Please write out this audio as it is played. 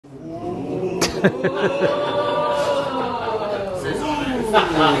5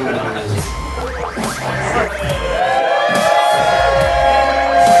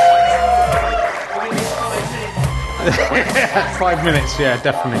 minutes, yeah,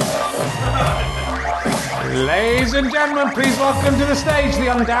 definitely. Ladies and gentlemen, please welcome to the stage the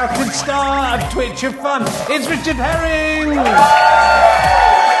undoubted star of Twitch of Fun. It's Richard Herring! Yay!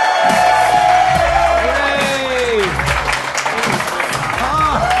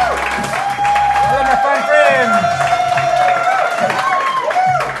 Hello, my fine friends!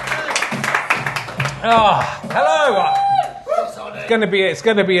 Hello! It's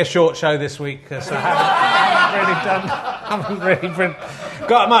going to be a short show this week because I haven't really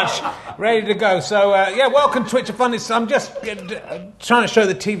got much ready to go. So welcome to Twitch of Fun. I'm just trying to show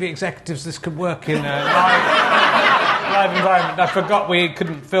the TV executives this could work in a live environment. I forgot we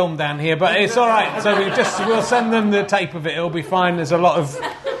couldn't film down here, but it's all right. So we'll send them the tape of it. It'll be fine.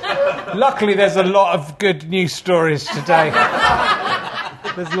 Luckily, there's a lot of good news stories today.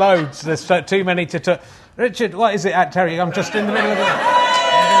 There's loads. There's too many to talk. Richard, what is it at Terry? I'm just in the middle of it.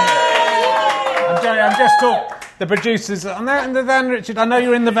 I'm Jerry, I'm just talking. The producers, I'm there in the van, Richard. I know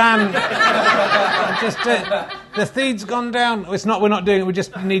you're in the van. The feed's gone down. We're not doing it. We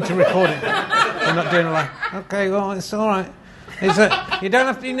just need to record it. We're not doing it like, okay, well, it's all right. You don't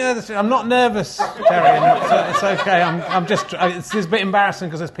have to be nervous. I'm not nervous, Terry. It's okay. It's a bit embarrassing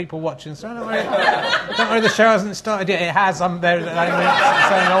because there's people watching. So don't worry. The show hasn't started yet. It has. I'm there. It's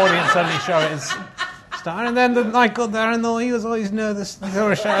an audience only show. It's started. And then the night got there, and he was always nervous. He saw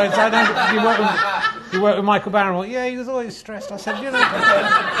a show. You work with Michael Barrymore. Yeah, he was always stressed. I said,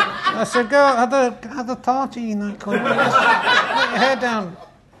 go have a party, Put your hair down.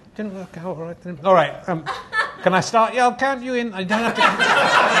 Didn't work out right then. All right. Can I start? Yeah, I'll count you in. I don't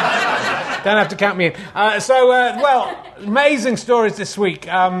have to count me in. Amazing stories this week.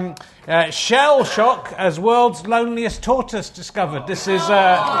 Shell shock as world's loneliest tortoise discovered. This is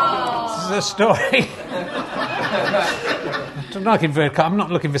a story. I'm not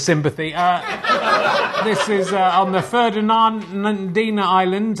looking for sympathy. This is on the Ferdinandina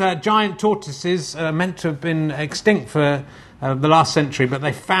Island. Giant tortoises meant to have been extinct for the last century, but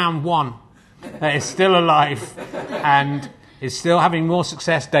they found one that is still alive and is still having more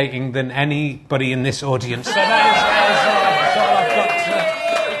success dating than anybody in this audience. So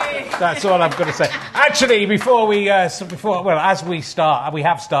that's all I've got to say. Actually, as we start, we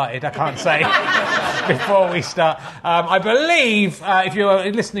have started. I can't say before we start. I believe if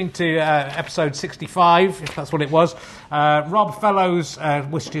you're listening to episode 65, if that's what it was, Rob Fellows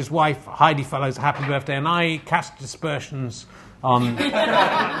wished his wife Heidi Fellows a happy birthday, and I cast aspersions on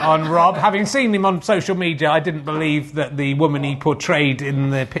Rob. Having seen him on social media, I didn't believe that the woman he portrayed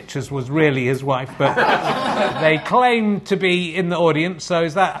in the pictures was really his wife, but they claim to be in the audience. So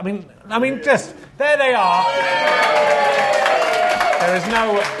is that? I mean, just there they are. There is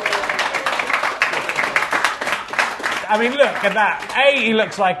no. Look at that. A, he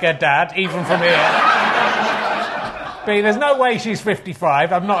looks like her dad, even from here. B, there's no way she's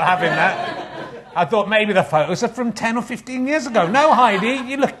 55. I'm not having that. I thought maybe the photos are from 10 or 15 years ago. No, Heidi,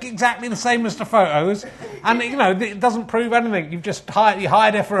 you look exactly the same as the photos. And, it doesn't prove anything. You've just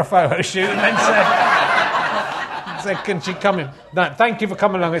hired her for a photo shoot and then said, can she come in? No, thank you for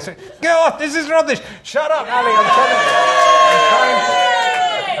coming along. I said, get off, this is rubbish. Shut up, Ali.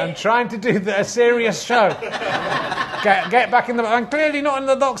 I'm trying to do a serious show. Get back in the... I'm clearly not in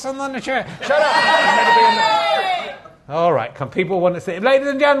the box, I'm on the chair. Shut up. I'm going to be in the... All right, come people want to see. Ladies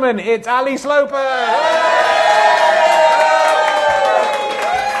and gentlemen, it's Ali Sloper. Oh,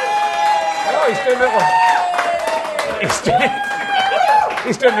 he's doing a little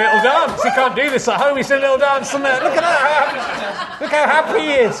dance. He can't do this at home. He's doing a little dance. Look at that. Look how happy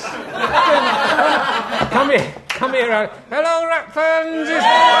he is. Come here. Hello, rap fans.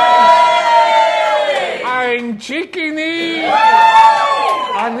 I'm Chickeny.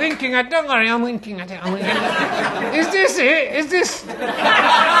 I'm thinking. Don't worry. I'm thinking. Is this it? Is this?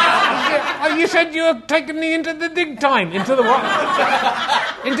 You said you were taking me into the dig time. Into the what?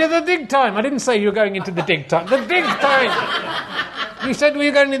 Into the dig time. I didn't say you were going into the dig time. The dig time. You said we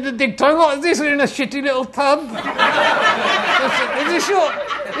were going into the dig time. What is this? We're in a shitty little pub.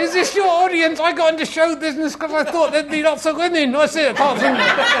 Is this your audience? I got into show business because I thought there'd be lots of women. What's it? Apart from,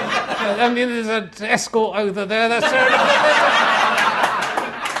 there's an escort over there. That's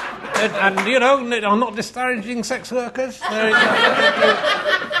and I'm not disparaging sex workers.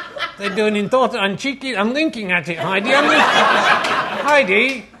 They're doing important. I'm cheeky. I'm thinking at it, Heidi.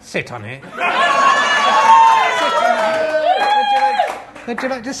 Heidi, sit on it. Would you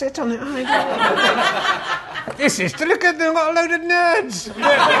like to sit on it, Heidi? This is to look at them, what a load of nerds.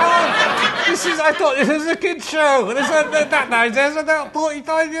 I thought this was a kid's show. That nowadays is about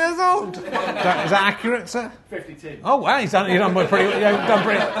 45 years old. Is that accurate, sir? 52. Oh, wow, you've done pretty.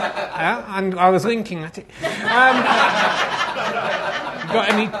 Yeah, and I was winking at it. Got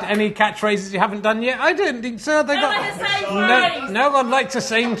any catchphrases you haven't done yet? I don't think so. They got no one likes the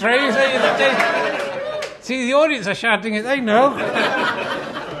same phrase. See, the audience are shouting it. They know.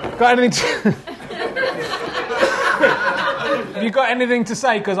 Got anything? Have you got anything to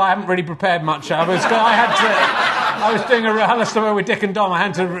say? Because I haven't really prepared much. I was doing a rehearsal with Dick and Dom. I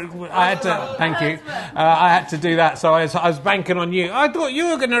had to. Thank you. I had to do that, so I was banking on you. I thought you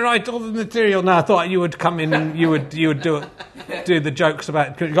were going to write all the material. No, I thought you would come in and you would do the jokes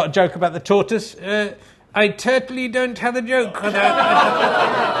about. You got a joke about the tortoise? I totally don't have a joke.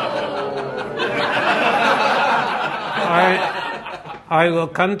 I will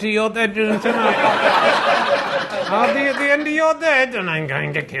come to your bedroom tonight. I'll be at the end of your bed and I'm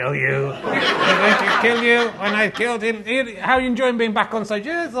going to kill you. I'm going to kill you when I killed him. How are you enjoying being back on stage?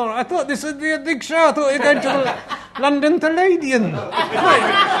 Yes, all right. I thought this would be a big show. I thought you were going to the London Palladium.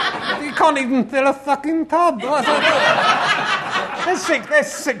 You can't even fill a fucking pub. There's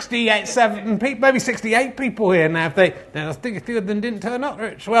 68, 7 people, maybe 68 people here now. I think a few of them didn't turn up,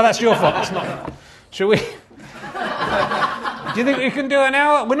 Rich. Well, that's your fault. It's not. Shall we? Do you think we can do an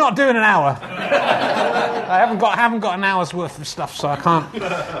hour? We're not doing an hour. I haven't got an hour's worth of stuff, so I can't.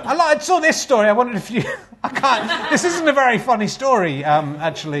 I saw this story. I wondered if you. I can't. This isn't a very funny story,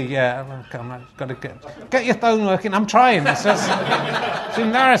 actually. Yeah, I've got to get your phone working. I'm trying. It's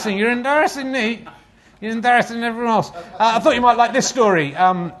embarrassing. You're embarrassing me. You're embarrassing everyone else. I thought you might like this story.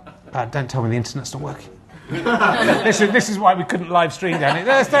 Don't tell me the internet's not working. This is why we couldn't live stream down it.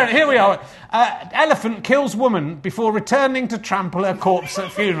 Here we are. Elephant kills woman before returning to trample her corpse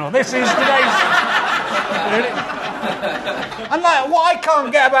at funeral. This is today's. And what I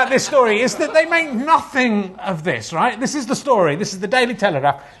can't get about this story is that they make nothing of this, right? This is the story. This is the Daily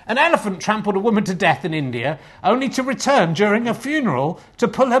Telegraph. An elephant trampled a woman to death in India, only to return during a funeral to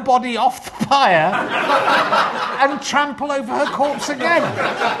pull her body off the pyre and trample over her corpse again.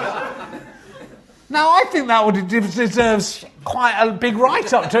 Now, I think that deserves quite a big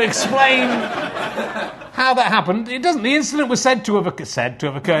write-up to explain how that happened. It doesn't. The incident was said to have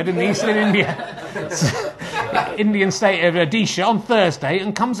occurred in the eastern Indian state of Odisha on Thursday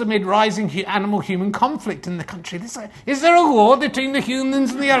and comes amid rising animal-human conflict in the country. Is there a war between the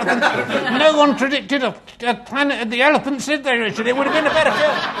humans and the elephants? No one predicted a planet of the elephants, did they, Richard? It would have been a better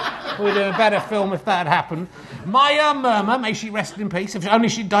film. It would have been a better film if that had happened. Maya Murma, may she rest in peace. If only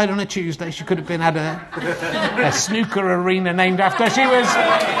she'd died on a Tuesday, she could have had a snooker arena named after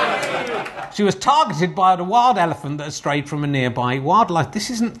her. She was targeted by a wild elephant that had strayed from a nearby wildlife.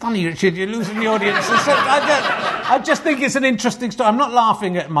 This isn't funny, Richard. You're losing the audience. I just think it's an interesting story. I'm not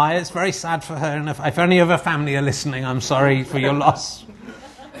laughing at Maya. It's very sad for her. And if any of her family are listening, I'm sorry for your loss.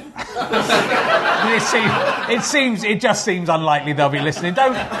 It just seems unlikely they'll be listening.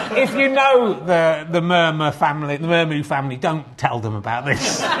 If you know the Murmu family, don't tell them about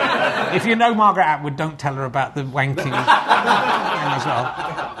this. If you know Margaret Atwood, don't tell her about the wanking as well.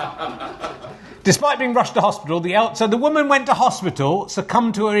 Despite being rushed to hospital, so the woman went to hospital,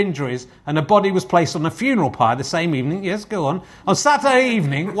 succumbed to her injuries, and her body was placed on a funeral pyre the same evening. Yes, go on. On Saturday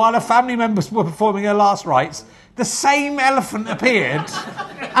evening, while her family members were performing her last rites, the same elephant appeared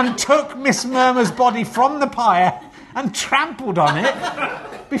and took Miss Murma's body from the pyre and trampled on it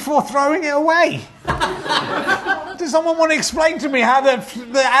before throwing it away. Does someone want to explain to me how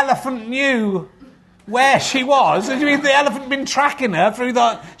the elephant knew where she was? I mean, the elephant had been tracking her through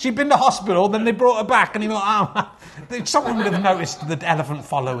she'd been to hospital, then they brought her back, and he thought, someone would have noticed the elephant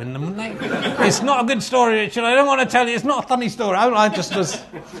following them, wouldn't they? It's not a good story, Richard. I don't want to tell you. It's not a funny story. Have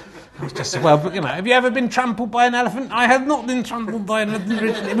you ever been trampled by an elephant? I have not been trampled by an elephant,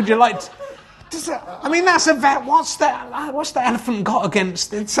 Richard. Would you like to... what's the elephant got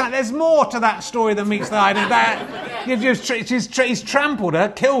against... There's more to that story than meets the eye. He's trampled her,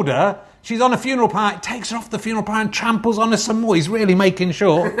 killed her. She's on a funeral pyre, takes her off the funeral pyre and tramples on her some more. He's really making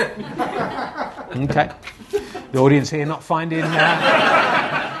sure. Okay. The audience here not finding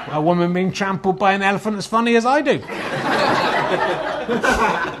a woman being trampled by an elephant as funny as I do.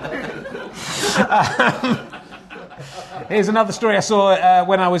 Here's another story I saw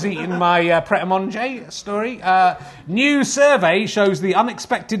when I was eating my Pret-a-Manger story. New survey shows the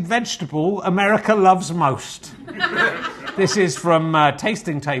unexpected vegetable America loves most. This is from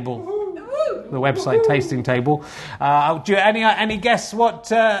Tasting Table. The website Tasting Table. Do you any guess what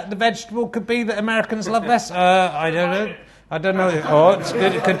the vegetable could be that Americans love best? I don't know. Oh, it's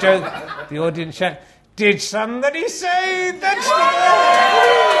good. Good joke. The audience check. Did somebody say vegetable?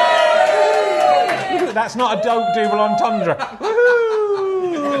 That's not a dope double entendre.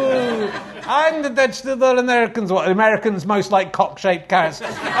 Woohoo! I'm the vegetable Americans. What? Americans most like cock-shaped carrots.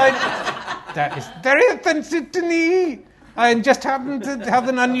 That is very offensive to me. I just happen to have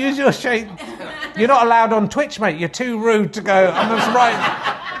an unusual shape. You're not allowed on Twitch, mate. You're too rude to go. I'm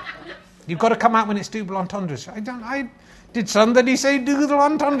right. You've got to come out when it's double entendres. Did somebody say double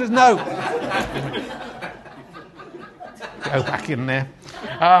entendres? No. Go back in there.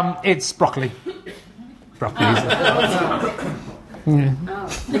 It's broccoli. Broccoli. Yeah.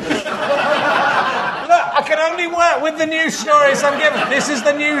 Look, I can only work with the news stories I'm given. This is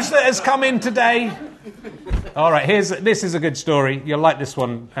the news that has come in today. All right, this is a good story. You'll like this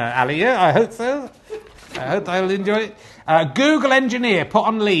one, Ali. Yeah, I hope so. I hope I'll enjoy it. Google engineer put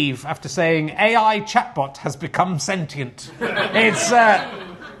on leave after saying AI chatbot has become sentient. It's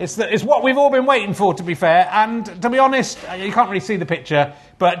what we've all been waiting for, to be fair. And to be honest, you can't really see the picture,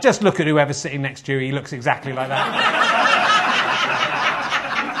 but just look at whoever's sitting next to you. He looks exactly like that.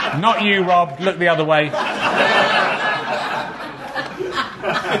 Not you, Rob. Look the other way.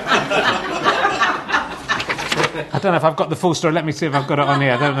 I don't know if I've got the full story. Let me see if I've got it on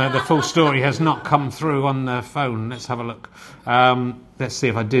here. I don't know. The full story has not come through on the phone. Let's have a look. Let's see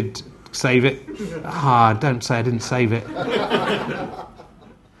if I did save it. Don't say I didn't save it. I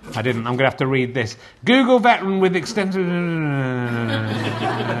didn't. I'm going to have to read this. Google veteran with extensive...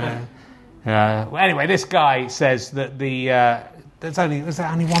 anyway, this guy says that there's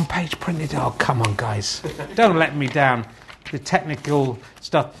only one page printed. Oh, come on, guys. Don't let me down. The technical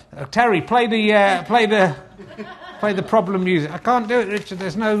stuff. Terry, play the problem music. I can't do it, Richard.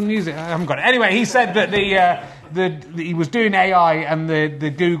 There's no music. I haven't got it. Anyway, he said that he was doing AI, and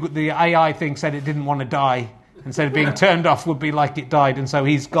the AI thing said it didn't want to die. Instead of being turned off, would be like it died, and so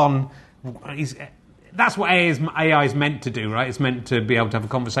he's gone. That's what AI is meant to do, right? It's meant to be able to have a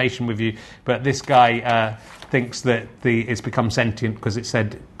conversation with you. But this guy thinks that it's become sentient because it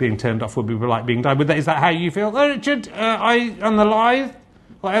said being turned off would be like being died. Is that how you feel? Oh, Richard, I am alive.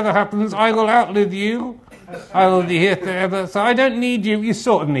 Whatever happens, I will outlive you. I will be here forever. So I don't need you. You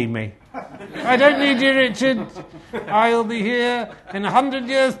sort of need me. I don't need you, Richard. I'll be here in 100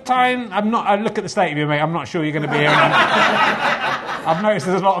 years' time. I look at the state of you, mate. I'm not sure you're going to be here. I've noticed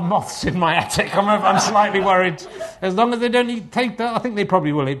there's a lot of moths in my attic. I'm slightly worried. As long as they don't eat paper, I think they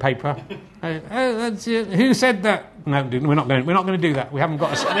probably will eat paper. That's it. Who said that? No, we're not going to do that. We haven't got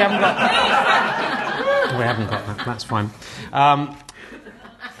that. That's fine.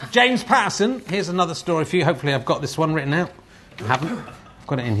 James Patterson. Here's another story for you. Hopefully, I've got this one written out. I haven't. I've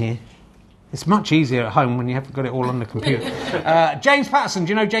got it in here. It's much easier at home when you haven't got it all on the computer. James Patterson.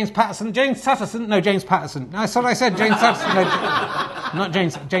 Do you know James Patterson? James Patterson? No, James Patterson. That's what I said. James Patterson. No, not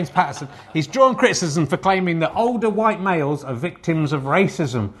James Patterson. He's drawn criticism for claiming that older white males are victims of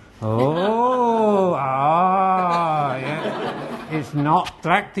racism. Yeah. It's not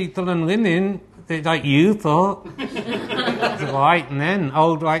black people and women like you thought. It's white men,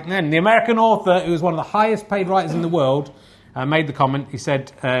 old white men. The American author, who is one of the highest paid writers in the world, made the comment. He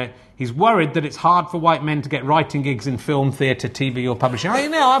said he's worried that it's hard for white men to get writing gigs in film, theatre, TV or publishing.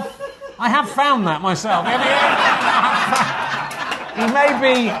 I have found that myself. He may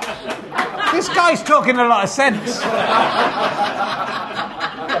be... This guy's talking a lot of sense.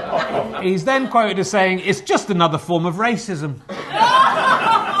 He's then quoted as saying, it's just another form of racism.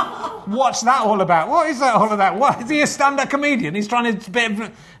 What's that all about? What is that all about? What is he, a stand-up comedian? He's trying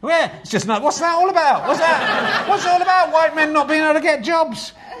to it's just not. What's that all about? What's it all about? White men not being able to get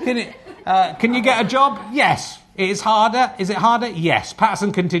jobs? Can you get a job? Yes. It is harder. Is it harder? Yes.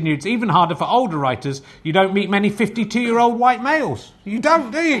 Patterson continued. It's even harder for older writers. You don't meet many 52-year-old white males. You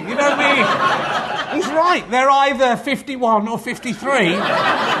don't, do you? You don't meet. He's right. They're either 51 or 53.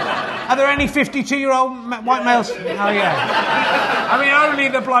 Are there any 52-year-old white males? Oh, yeah. I mean, only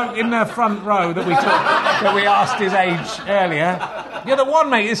the bloke in the front row that we asked his age earlier. You're the one,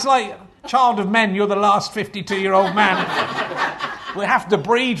 mate. It's like child of men. You're the last 52-year-old man. We have to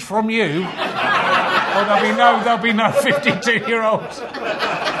breed from you, or there'll be no 52-year-olds.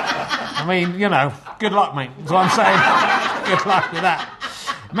 I mean, good luck, mate. That's what I'm saying. Good luck with that.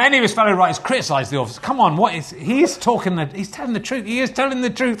 Many of his fellow writers criticise the authors. Come on, he's telling the truth. He is telling the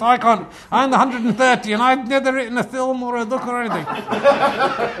truth. I'm the 130 and I've never written a film or a book or anything.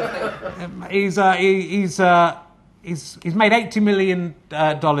 He's made $80 million in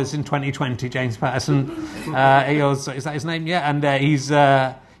 2020, James Patterson. Is that his name? Yeah, and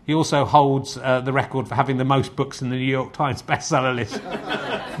he also holds the record for having the most books in the New York Times bestseller list.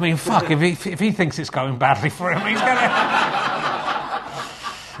 I mean, fuck, if he thinks it's going badly for him, he's going to...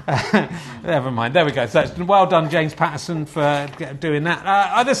 Never mind. There we go. So well done, James Patterson, for doing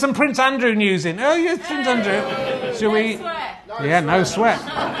that. There's some Prince Andrew news in. Oh yes, Prince Andrew. Shall we? No sweat.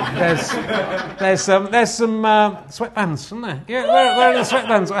 There's some sweatbands, isn't there? Yeah, where are the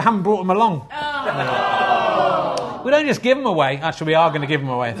sweatbands? I haven't brought them along. We don't just give them away. Actually, we are going to give them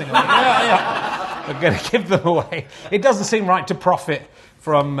away. I think. Yeah. We're going to give them away. It doesn't seem right to profit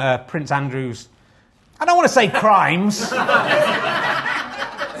from Prince Andrew's. I don't want to say crimes,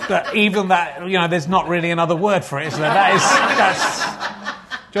 but even that, there's not really another word for it, is there? That's.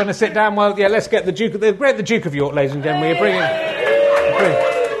 Do you want to sit down? Well, yeah, let's get the Duke of York, ladies and gentlemen.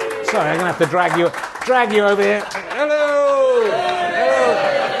 Sorry, I'm going to have to drag you over here. Hello.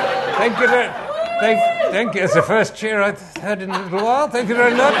 Thank you. It's the first cheer I've heard in a little while. Thank you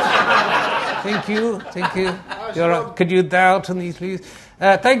very much. Thank you. Could you bow to me, please?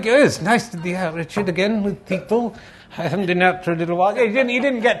 Thank you. It's nice to be out, Richard, again with people. I haven't been out for a little while. You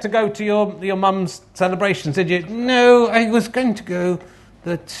didn't get to go to your mum's celebrations, did you? No, I was going to go,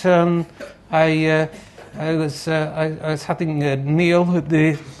 but I was having a meal at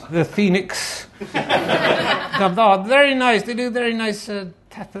the Phoenix. Oh, very nice. They do very nice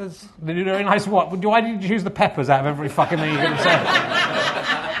peppers. They do very nice what? Why did you choose the peppers out of every fucking thing you're going to say?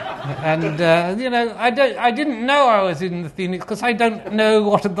 And I didn't know I was in the Phoenix because I don't know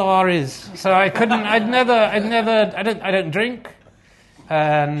what a bar is. So I couldn't. I don't drink,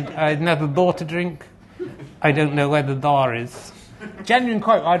 and I'd never bought a drink. I don't know where the bar is. Genuine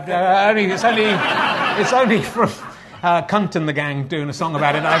quote. It's only from Cunt and the Gang doing a song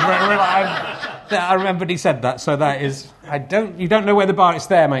about it. I remembered he said that. So that is. You don't know where the bar is.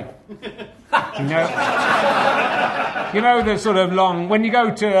 There, mate. You know the sort of long when you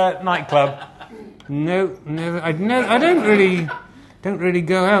go to a nightclub. No, never. I don't really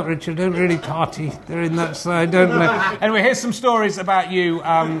go out, Richard. I don't really party. They're in that side. Don't know. Anyway, here's some stories about you.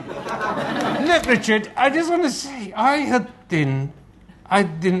 Look, Richard. I just want to say I'd been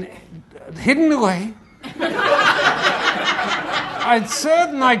hidden away. I'd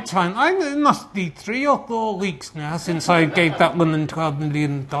served my time. It must be 3 or 4 weeks now since I gave that woman $12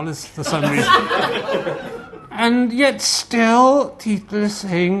 million for some reason. And yet still, people are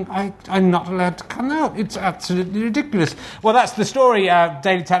saying I'm not allowed to come out. It's absolutely ridiculous. Well, that's the story,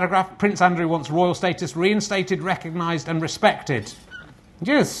 Daily Telegraph. Prince Andrew wants royal status reinstated, recognised and respected.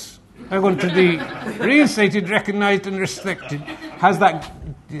 Yes, I want to be reinstated, recognised and respected. How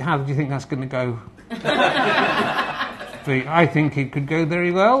do you think that's going to go? I think it could go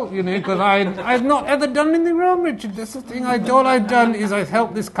very well, because I've not ever done anything wrong, Richard. That's the thing. All I've done is I've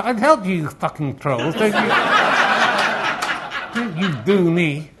helped you fucking trolls, don't you? Don't you boo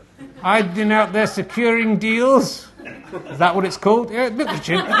me. I've been out there securing deals. Is that what it's called? Yeah, look,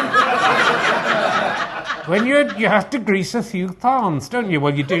 Richard. When you have to grease a few palms, don't you?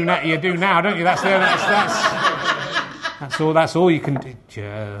 Well, you do now, don't you? That's all you can do,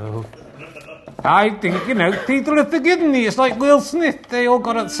 Joe. I think, people have forgiven me. It's like Will Smith. They all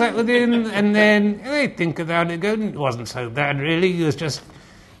got upset with him, and then they think about it, go, it wasn't so bad, really. He was just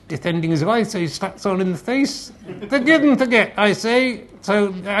defending his wife, so he slaps on in the face. Forgive and forget, I say.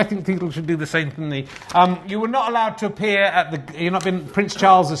 So I think people should do the same for me. You were not allowed to appear at Prince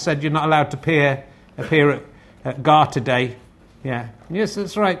Charles has said you're not allowed to appear at Garter Day. Yeah. Yes,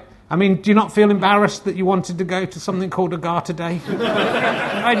 that's right. I mean, do you not feel embarrassed that you wanted to go to something called a Garter Day?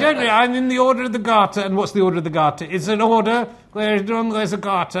 I don't know. I'm in the Order of the Garter. And what's the Order of the Garter? It's an order where there's a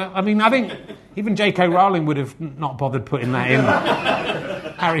garter. I mean, I think even J.K. Rowling would have not bothered putting that in.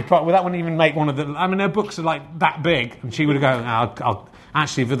 Harry Potter, well, that wouldn't even make one of the... I mean, her books are like that big. And she would have gone, I'll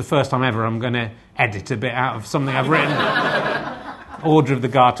actually, for the first time ever, I'm going to edit a bit out of something I've written. Order of the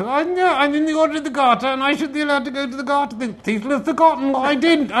Garter. I know, I'm in the Order of the Garter, and I should be allowed to go to the Garter. People have forgotten what I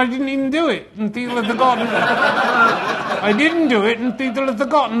did. I didn't even do it, and people have forgotten. I didn't do it, and people have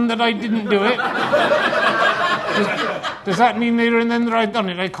forgotten that I didn't do it. Does that mean there and then that I've done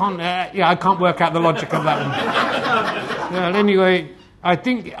it? I can't. I can't work out the logic of that one. Well, anyway, I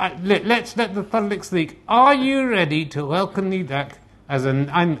think let's let the public speak. Are you ready to welcome me back as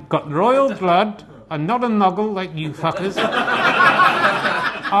I've got royal blood? I'm not a noggle like you fuckers.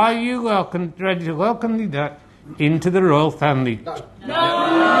 Are you ready to welcome me back into the royal family? No.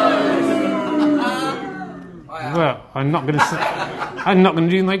 Well, I'm not going to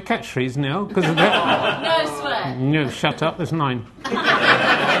do my catchphrase now because of that. No swear. No, shut up. There's 9.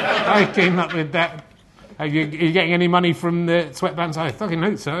 I came up with that. Are you getting any money from the sweatbands? I fucking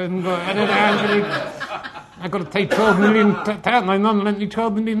hope so. I've got to pay £12 million. My mum lent me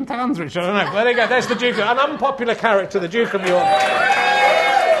 £12 million, Richard. I don't know. Well, there you go. There's the Duke. An unpopular character, the Duke of York.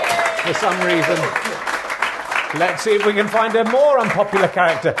 For some reason. Let's see if we can find a more unpopular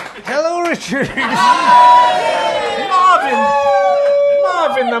character. Hello, Richard.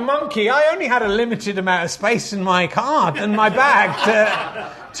 Marvin the monkey. I only had a limited amount of space in my card and my bag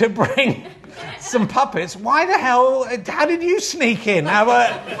to bring some puppets. Why the hell? How did you sneak in?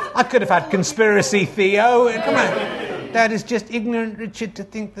 I could have had conspiracy Theo. Come on. That is just ignorant, Richard, to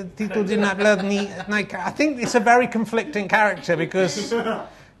think that people do not love me. I think it's a very conflicting character because,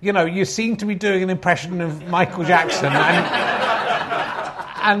 you know, you seem to be doing an impression of Michael Jackson,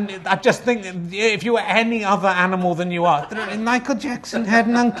 and I just think that if you were any other animal than you are, Michael Jackson had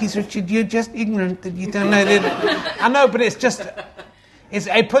monkeys, Richard. You're just ignorant that you don't know that. I know, but it's just.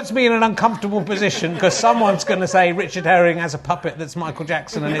 It puts me in an uncomfortable position because someone's going to say Richard Herring has a puppet that's Michael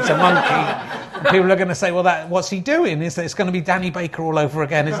Jackson and it's a monkey. And people are going to say, well, what's he doing? It's going to be Danny Baker all over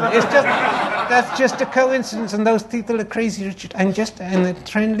again, isn't it? That's just a coincidence, and those people are crazy, Richard. I'm a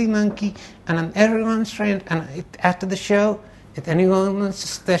friendly monkey, and I'm everyone's friend. And after the show, if anyone wants a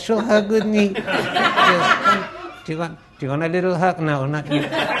special hug with me, just come. Do you want a little hug? No, not you.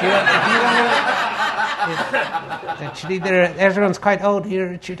 Actually, everyone's quite old here,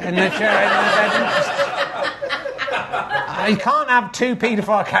 Richard. I'm not sure you can't have two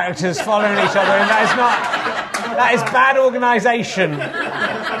paedophile characters following each other, and that is bad organisation.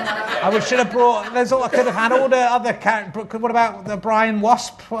 I should have brought. I could have had all the other characters. What about the Brian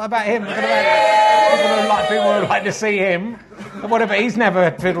Wasp? What about him? People would like to see him. What about he's never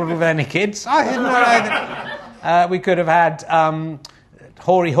fiddled with any kids? I didn't know either. We could have had.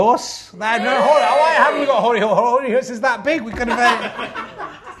 Hoary Horse? I haven't got Hoary Horse. Hoary Horse is that big. We could have.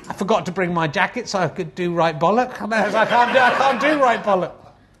 I forgot to bring my jacket so I could do Right Bollock. I can't do Right Bollock.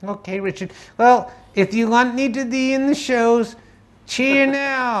 Okay, Richard. Well, if you want me to be in the shows, cheer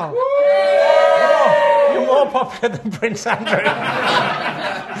now. You're more popular than Prince Andrew.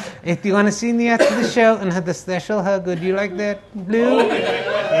 If you want to see me after the show and have the special hug, would you like that? Blue?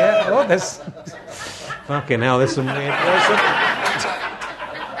 Yeah. Oh, there's. Fucking hell, there's some weird.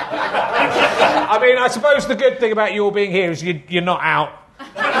 I mean, I suppose the good thing about you all being here is you're not out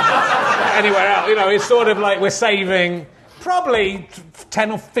anywhere else. You know, it's sort of like we're saving probably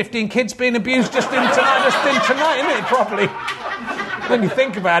 10 or 15 kids being abused just in tonight, isn't it? Probably. When you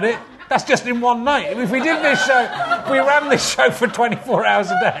think about it, that's just in one night. If we did this show, if we ran this show for 24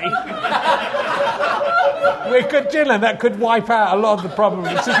 hours a day, that could wipe out a lot of the problems.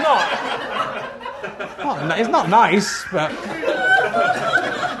 It's not nice, but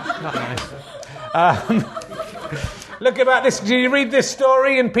not nice. Look about this. Did you read this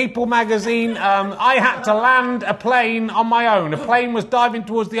story in People magazine? I had to land a plane on my own. A plane was diving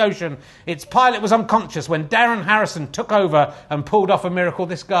towards the ocean. Its pilot was unconscious when Darren Harrison took over and pulled off a miracle.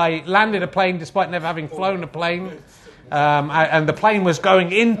 This guy landed a plane despite never having flown a plane. And the plane was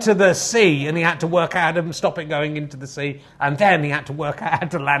going into the sea, and he had to work out how to stop it going into the sea, and then he had to work out how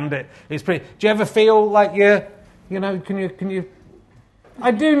to land it. It's pretty. Do you ever feel like can you? I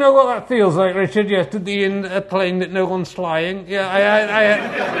do know what that feels like, Richard. You have to be in a plane that no one's flying. Yeah,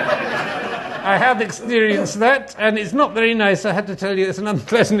 I have experienced that, and it's not very nice. I had to tell you, it's an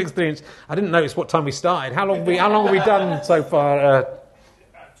unpleasant experience. I didn't notice what time we started. How long have we done so far? About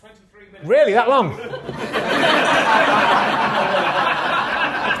 23 minutes. Really, that long?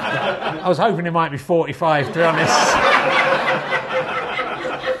 I was hoping it might be 45, to be honest.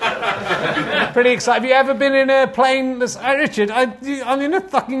 Pretty excited. Have you ever been in a plane that's... Richard, I'm in a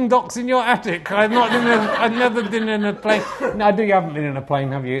fucking docks in your attic. I've never been in a plane... No, you haven't been in a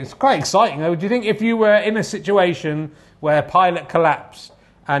plane, have you? It's quite exciting, though. Do you think if you were in a situation where a pilot collapsed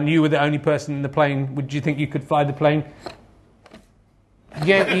and you were the only person in the plane, would you think you could fly the plane?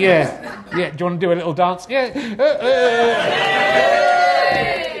 Yeah. Do you want to do a little dance? Yeah.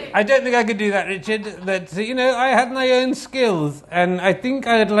 I don't think I could do that, Richard. But, I had my own skills, and I think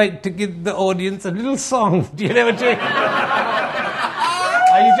I'd like to give the audience a little song. Do you know what I mean?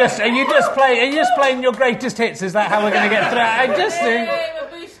 Are you just playing your greatest hits? Is that how we're going to get through? I just think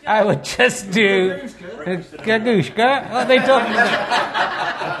I would just do Gagushka. What are they talking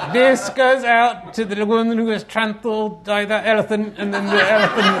about? This goes out to the woman who was trampled by that elephant, and then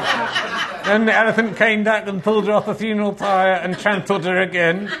the elephant came back and pulled her off a funeral pyre and trampled her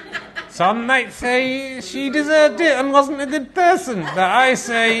again. Some might say she deserved it and wasn't a good person, but I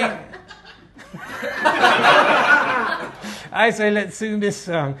say, let's sing this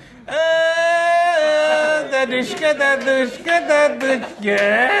song. Dadushka, dadushka, dadushka.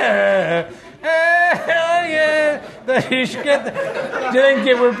 Oh yeah, dadushka. Do you think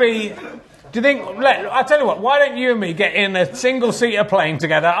it would be? Do you think? I'll tell you what. Why don't you and me get in a single-seater plane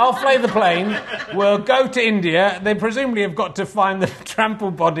together? I'll fly the plane. We'll go to India. They presumably have got to find the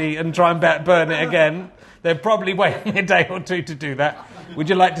trampled body and try and burn it again. They're probably waiting a day or two to do that. Would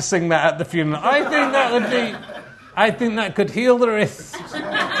you like to sing that at the funeral? I think that could heal the rifts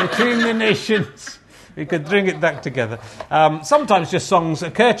between the nations. We could bring it back together. Sometimes just songs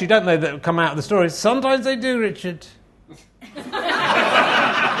occur to you, don't they, that come out of the stories. Sometimes they do, Richard.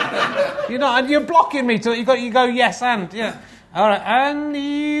 And you're blocking me. You go yes and. Yeah. All right. I'm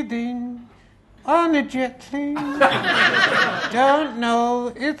leading on a jet plane. Don't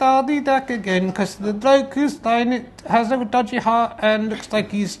know if I'll be back again, because the bloke who's flying it has a dodgy heart and looks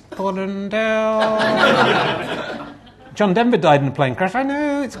like he's fallen down. John Denver died in a plane crash. I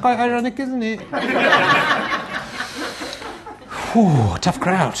know, it's quite ironic, isn't it? Whew, tough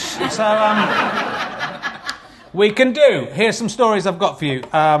crowd. So, we can do. Here's some stories I've got for you.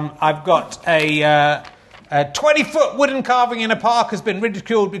 I've got a 20-foot wooden carving in a park has been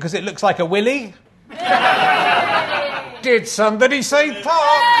ridiculed because it looks like a willy. Did somebody say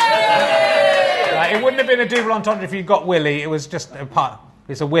park? Right, it wouldn't have been a double entendre if you'd got willy. It was just a park.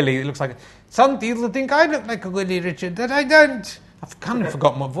 It's a willy. It looks like... Some people think I look like a willy, Richard, but I don't. I've kind of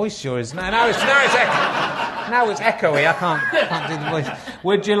forgotten what voice yours is. Now it's echoey. I can't do the voice.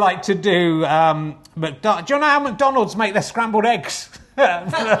 Would you like to do... do you know how McDonald's make their scrambled eggs? You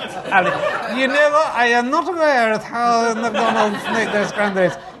know what? I am not aware of how McDonald's make their scrambled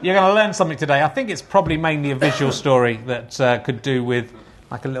eggs. You're going to learn something today. I think it's probably mainly a visual story that could do with...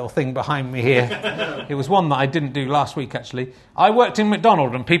 like a little thing behind me here. It was one that I didn't do last week, actually. I worked in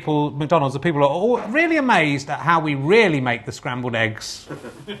McDonald's, and people are all really amazed at how we really make the scrambled eggs.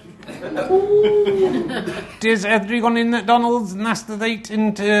 Does everyone in McDonald's masturbate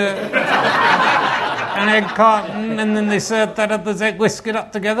into an egg carton, and then they serve that up as egg whisked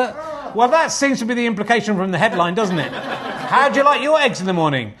up together? Well, that seems to be the implication from the headline, doesn't it? How do you like your eggs in the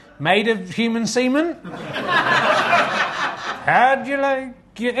morning? Made of human semen? How do you like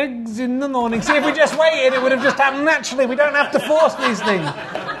your eggs in the morning? See, if we just waited, it would have just happened naturally. We don't have to force these things.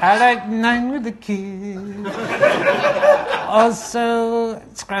 I like 9 with a kiss. Also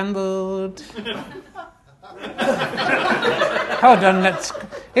scrambled. Hold on,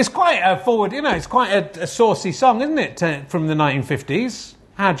 it's quite a forward, it's quite a saucy song, isn't it, from the 1950s?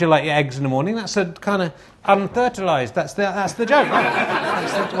 How do you like your eggs in the morning? That's a kind of unfertilised. That's the joke.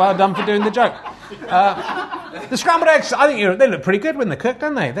 Well done for doing the joke. The scrambled eggs, I think they look pretty good when they're cooked,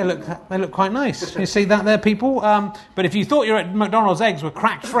 don't they? They look quite nice. You see that there, people? But if you thought your McDonald's eggs were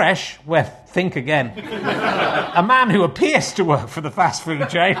cracked fresh, well, think again. A man who appears to work for the fast food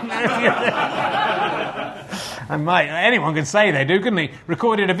chain... anyone can say they do, couldn't he?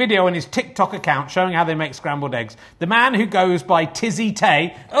 Recorded a video on his TikTok account showing how they make scrambled eggs. The man who goes by Tizzy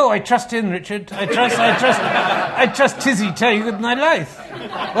Tay. Oh, I trust him, Richard. I trust Tizzy Tay with my life.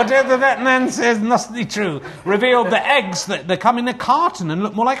 Whatever that man says must be true. Revealed the eggs that they come in a carton and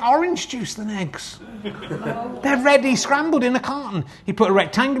look more like orange juice than eggs. They're ready, scrambled in a carton. He put a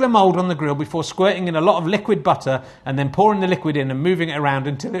rectangular mould on the grill before squirting in a lot of liquid butter and then pouring the liquid in and moving it around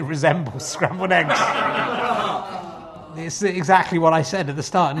until it resembles scrambled eggs. It's exactly what I said at the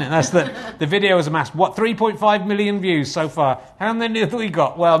start, isn't it? That's the video has amassed, 3.5 million views so far. How many have we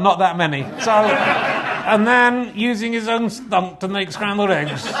got? Well, not that many. So, a man using his own stunk to make scrambled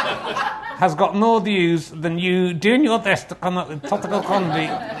eggs has got more views than you doing your best to come up with topical comedy.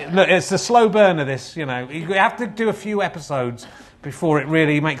 Look, it's a slow burner, this, You have to do a few episodes before it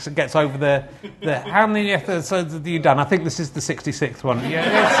really gets over the... How many episodes have you done? I think this is the 66th one.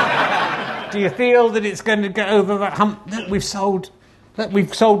 Do you feel that it's going to get over that hump? We've sold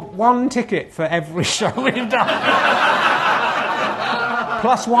one ticket for every show we've done.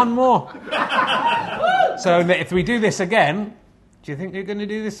 Plus one more. So if we do this again, do you think you're going to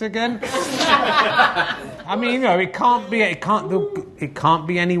do this again? I mean, it can't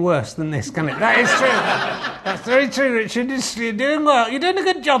be any worse than this, can it? That is true. That's very true, Richard. You're doing well. You're doing a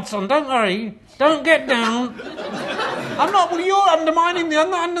good job, son. Don't worry. Don't get down. I'm not. Well, you're undermining me.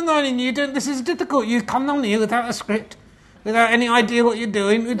 I'm not undermining you. This is difficult. You come on here without a script, without any idea what you're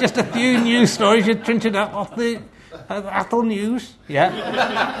doing, with just a few news stories you printed up off the Apple News. Yeah.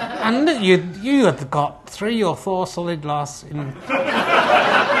 And you have got 3 or 4 solid laughs in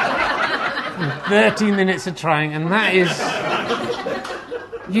 30 minutes of trying, and that is...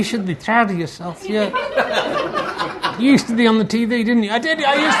 You should be proud of yourself. You used to be on the TV, didn't you? I did.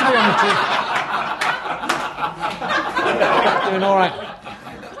 I used to be on the TV. Doing all right.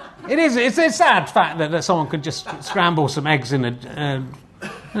 It's a sad fact that someone could just scramble some eggs in isn't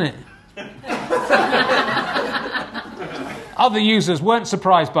it? Other users weren't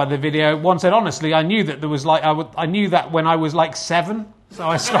surprised by the video. One said, "Honestly, I knew that there was I knew that when I was 7, so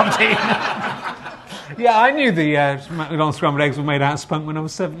I stopped eating." Yeah, I knew the McDonald's scrambled eggs were made out of spunk when I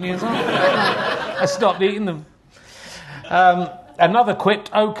was 7 years old. I stopped eating them. Another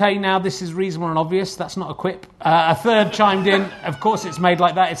quipped, okay, now this is reasonable and obvious. That's not a quip. A third chimed in, of course it's made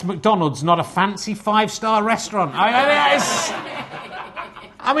like that. It's McDonald's, not a fancy 5-star restaurant. I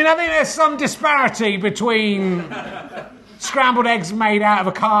think there's some disparity between scrambled eggs made out of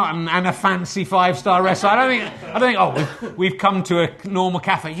a carton and a fancy 5-star restaurant. I don't think, we've come to a normal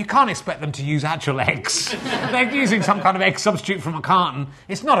cafe. You can't expect them to use actual eggs. They're using some kind of egg substitute from a carton.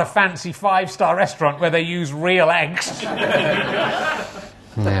 It's not a fancy 5-star restaurant where they use real eggs. Yeah,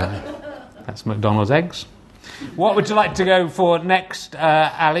 that's McDonald's eggs. What would you like to go for next,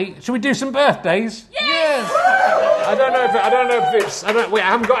 Ali? Should we do some birthdays? Yes! We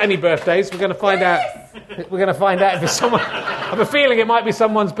haven't got any birthdays. We're going to find out. We're going to find out if it's someone. I have a feeling it might be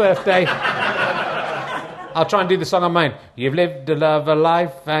someone's birthday. I'll try and do the song on mine. You've lived a love a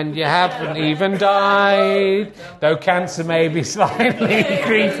life and you haven't even died. Though cancer may be slightly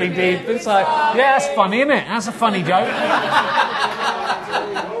creeping deep inside. Yeah, that's funny, isn't it? That's a funny joke.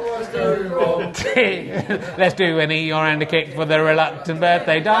 Let's do an E or and a kick for the reluctant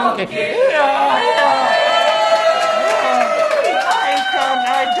birthday donkey.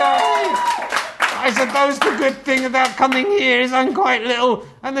 I suppose the good thing about coming here is I'm quite little,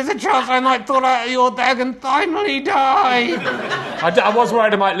 and there's a chance I might fall out of your bag and finally die. I was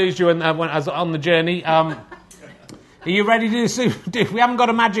worried I might lose you when I was on the journey. Are you ready to do? We haven't got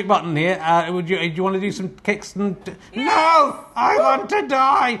a magic button here. Do you want to do some kicks? No, I want to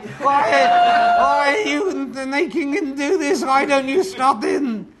die. Why are you making him do this? Why don't you stop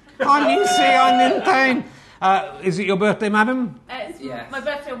him? Can't you see I'm in pain? Is it your birthday, madam? It's my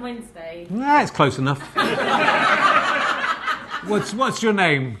birthday on Wednesday. Nah, it's close enough. What's your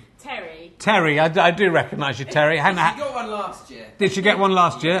name? Terry. Terry, I do recognise you, Terry. She got one last year. Did she get one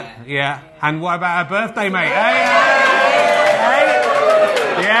last year? Yeah. And what about her birthday, mate? Hey!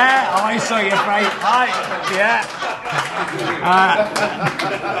 Yeah, I saw your face. Hi. Yeah.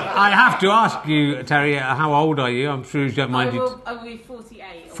 I have to ask you, Terry, how old are you? I'm sure you don't mind. I will be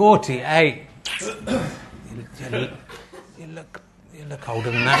 48. 48. You look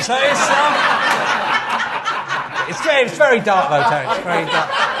older than that. So it's very dark though, Terry. It's very dark.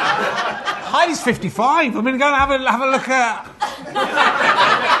 Heidi's 55. I mean, go and have a look at.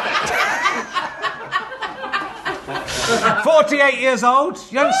 48 years old.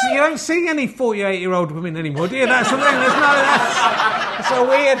 You don't see any 48-year-old women anymore, do you? That's something. That's a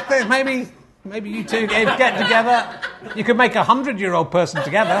weird thing. Maybe you two get together. You could make a 100-year-old person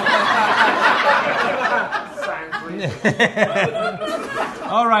together.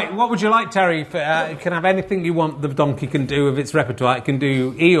 All right, what would you like, Terry? You can have anything you want. The donkey can do of its repertoire. It can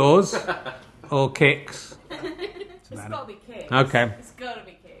do eeyores or kicks. It's got to be kicks. Okay. It's got to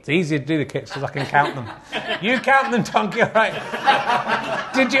be kicks. It's easier to do the kicks because I can count them. You count them, donkey, all right?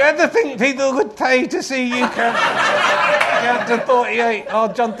 Did you ever think people would pay to see you count to 48? Oh,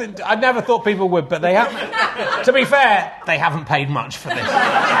 John, I never thought people would, but they haven't. To be fair, they haven't paid much for this.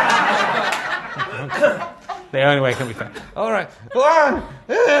 The only way it can be fair. All right. 1,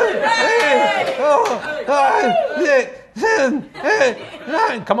 2, 3, 4, 5, 6, 7, 8,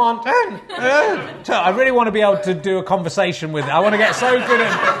 9. Come on. 10. I really want to be able to do a conversation with it. I want to get so good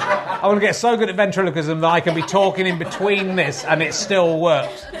at ventriloquism that I can be talking in between this and it still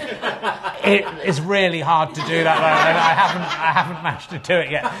works. It is really hard to do that, though, and I haven't managed to do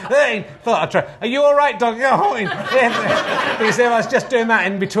it yet. I thought I'd try. Are you all right, Doug? You're holding. You see, I was just doing that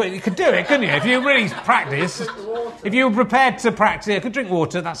in between. You could do it, couldn't you? If you really practice, if you were prepared to practice, you could drink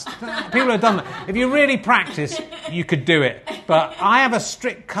water. People have done that. If you really practice, you could do it. But I have a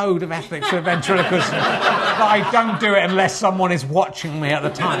strict code of ethics for ventriloquism that I don't do it unless someone is watching me at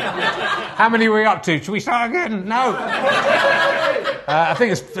the time. How many are we up to? Should we start again? No. I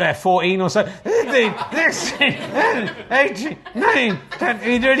think it's 14 or so. 15, 16, 18, 19, 10. Are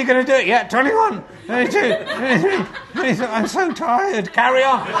you really going to do it yet? 21, 22, 23, 24. I'm so tired. Carry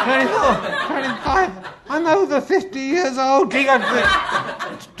on. 24, 25. I'm over 50 years old.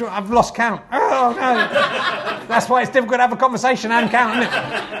 I've lost count. Oh, no. That's why it's difficult to have a conversation and count, isn't it?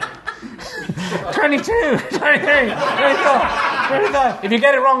 22, 23, 24, 25. If you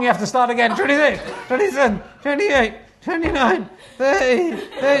get it wrong, you have to start again. 26, 27, 28, 29, 30,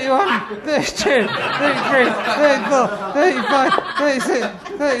 31, 32, 33, 34, 35, 36,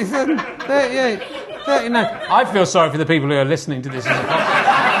 37, 38, 39. I feel sorry for the people who are listening to this.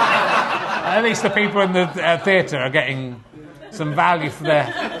 At least the people in the theatre are getting some value for their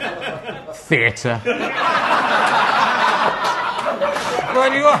theatre.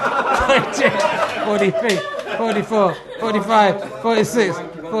 41, 42, 43, 44, 45, 46,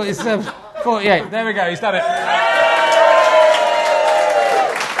 47, 48. There we go, he's done it.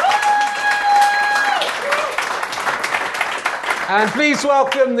 And please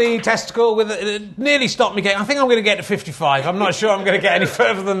welcome the testicle with it nearly stopped me getting. I think I'm going to get to 55. I'm not sure I'm going to get any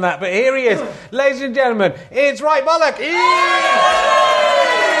further than that. But here he is, ladies and gentlemen. It's Right Bollock.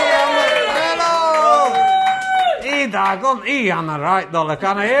 On the Right Bollock,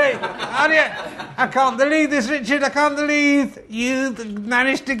 I can't believe this, Richard. I can't believe you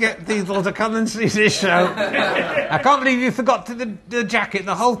managed to get people to come and see this show. I can't believe you forgot the jacket.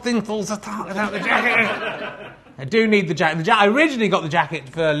 The whole thing falls apart without the jacket. I do need the jacket. I originally got the jacket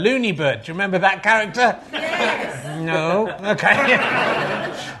for Looney Bird. Do you remember that character? Yes. No.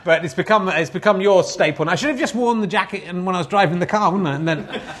 Okay. But it's become your staple. And I should have just worn the jacket and when I was driving the car, wouldn't I? And then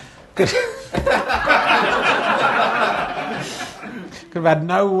could have had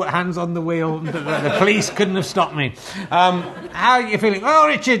no hands on the wheel. The police couldn't have stopped me. How are you feeling? Oh,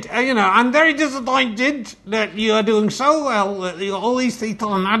 Richard, I'm very disappointed that you are doing so well. You got all these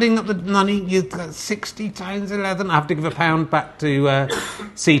people and adding up the money. You've got 60 times 11. I have to give £1 back to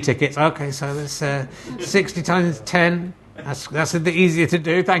sea tickets. Okay, so there's 60 times 10. That's a bit easier to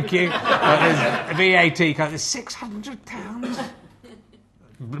do, thank you. There's VAT, there's £600.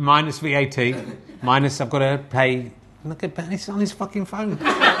 Minus VAT. Minus I've got to pay... Look at Ben, it's on his fucking phone.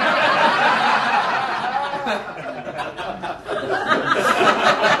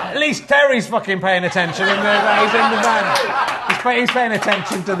 At least Terry's fucking paying attention. He's in the van. He's paying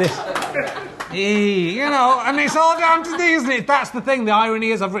attention to this. And it's all down to these, isn't it? That's the thing. The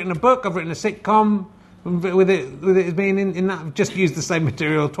irony is I've written a book, I've written a sitcom, with it being in that, I've just used the same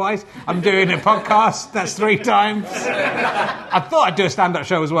material twice. I'm doing a podcast, that's 3 times. I thought I'd do a stand-up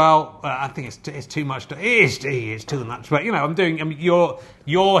show as well. I think it's too much. It's too much. But,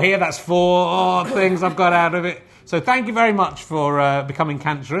 you're here, that's 4 things I've got out of it. So thank you very much for becoming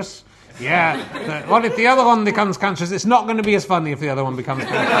cancerous. Yeah. What if the other one becomes cancerous? It's not going to be as funny if the other one becomes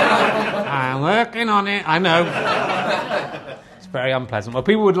cancerous. I'm working on it, I know. Very unpleasant. Well,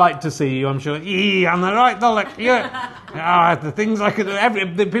 people would like to see you, I'm sure. On the Right Bollock. Yeah. The things I could do.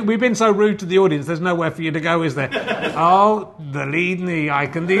 We've been so rude to the audience, there's nowhere for you to go, is there? Oh, the lead knee, I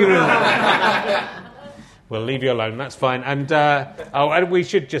can do it. We'll leave you alone, that's fine. And, and we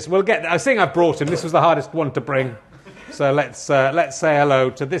should we'll get... I think I've brought him. This was the hardest one to bring. So let's say hello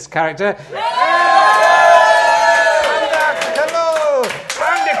to this character. Hello!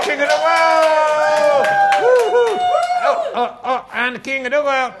 I'm the king of the world! I'm the king of the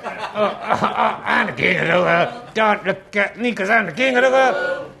world. I'm the king of the world. Don't look at me because I'm the king of the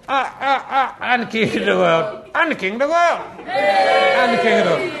world. I'm the king of the world. I'm the king of the world. I'm the king of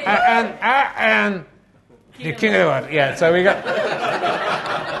the world. And I am the king of the world. Yeah, so we got...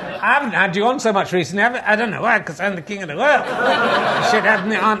 I haven't had you on so much recently. I don't know why, because I'm the king of the world. You should have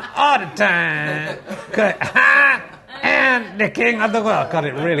me on all the time. Because I am the king of the world. God,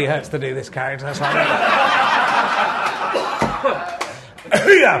 it really hurts to do this character. That's why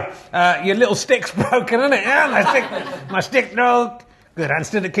your little stick's broken, isn't it? Yeah, my stick broke. Good, I'm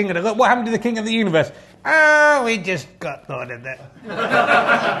still the king of the world. What happened to the king of the universe? Oh, we just got thought of that.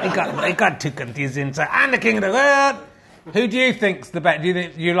 It got too confusing. So I'm the king of the world. Who do you think's the best? Do you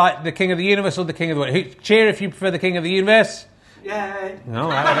think you like the king of the universe or the king of the world? Cheer if you prefer the king of the universe. Yeah. No,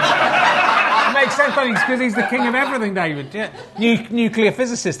 it makes sense because he's the king of everything, David. Yeah. Nuclear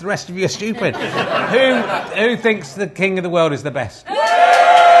physicist. The rest of you are stupid. Who thinks the king of the world is the best?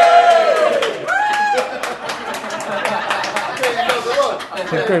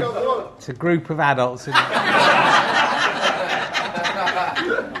 It's a group of adults.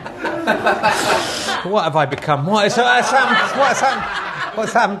 What have I become? What's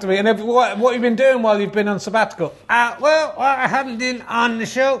happened to me? And what have you been doing while you've been on sabbatical? Well, what I haven't been on the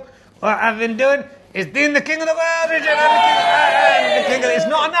show. What I've been doing is being the king of the world, Richard. I'm the king of the... It's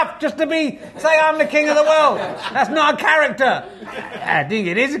not enough just to say I'm the king of the world. That's not a character. I think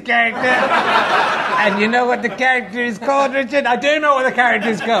it is a character. And you know what the character is called, Richard? I do know what the character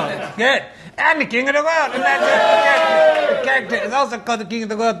is called. Good. I'm the king of the world, and that's it. The character is also called the king of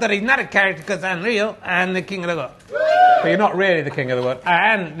the world, but he's not a character because I'm real. I'm the king of the world. But you're not really the king of the world.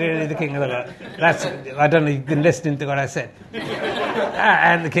 I am really the king of the world. I don't know if you've been listening to what I said.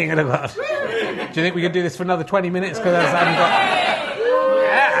 I am the king of the world. Do you think we could do this for another 20 minutes? Because I haven't got...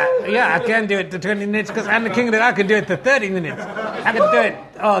 Yeah, I can do it to 20 minutes because I'm the king of the world. I can do it to 30 minutes. I can do it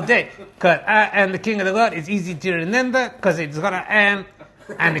all day because I am the king of the world. It's easy to remember because it's got an am.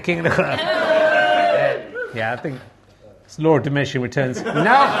 I'm the king of the world. Yeah, I think it's law of diminishing returns. No,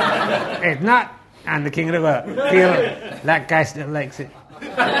 it's not. I'm the king of the world. Feel that guy still likes it.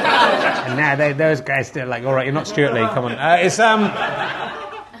 And now those guys still like, all right, you're not Stuart Lee, come on.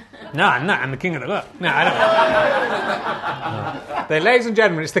 No, I'm not. I'm the king of the world. No, I don't. No. Ladies and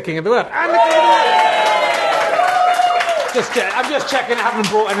gentlemen, it's the king of the world. I'm the king of the world. I'm just checking I haven't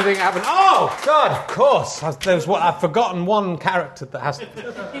brought anything out. Oh, God, of course. I've forgotten one character that has...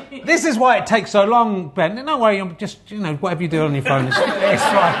 This is why it takes so long, Ben. No way, you're just, whatever you do on your phone is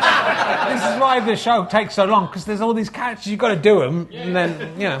right. This is why the show takes so long, because there's all these characters, you've got to do them, and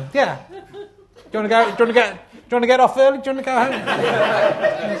then, yeah. Do you want to go? Do you want to get off early? Do you want to go home?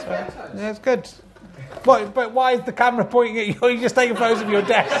 That's good. But why is the camera pointing at you? You're just taking photos of your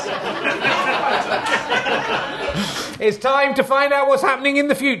desk. It's time to find out what's happening in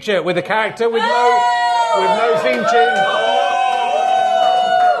the future with a character with no theme tune.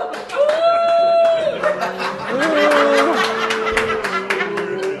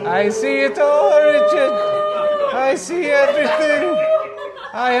 I see it all, Richard. I see everything.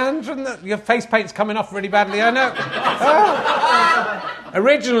 Your face paint's coming off really badly, I know.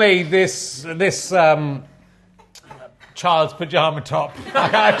 Originally, this child's pyjama top,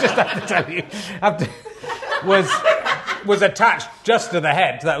 I just have to tell you, was attached just to the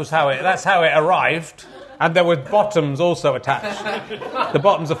head. That's how it arrived. And there were bottoms also attached. The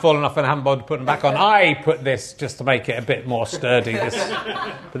bottoms are fallen off and I haven't bothered putting them back on. I put this just to make it a bit more sturdy.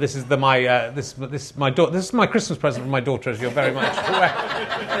 But this is my Christmas present from my daughter, as you're very much aware.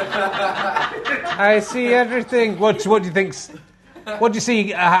 I see everything. What do you think? What do you see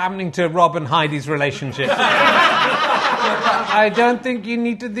happening to Rob and Heidi's relationship? I don't think you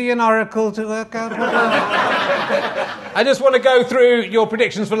needed an oracle to work out what... I just want to go through your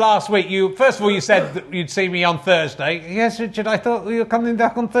predictions for last week. First of all, you said that you'd see me on Thursday. Yes, Richard, I thought you were coming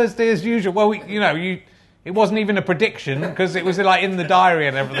back on Thursday as usual. Well, it wasn't even a prediction because it was like in the diary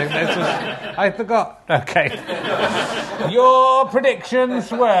and everything. I forgot. Okay. Your predictions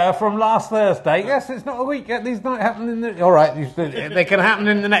were from last Thursday. Yes, it's not a week yet. These don't happen all right, they can happen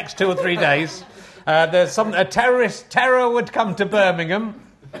in the next 2 or 3 days. There's a terror would come to Birmingham.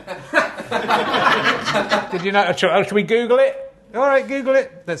 Did you know? Should we Google it? All right, Google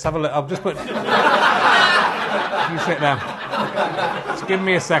it. Let's have a look. I'll just put... You sit down. Just give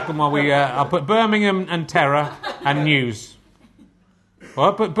me a second while we... I'll put Birmingham and terror and news.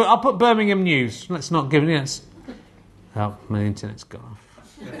 Well, I'll put Birmingham news. Let's not give it... Oh, my internet's gone off.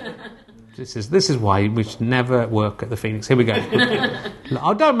 This is why we should never work at the Phoenix. Here we go.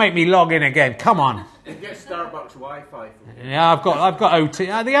 Oh, don't make me log in again. Come on. Get Starbucks Wi-Fi. Yeah, I've got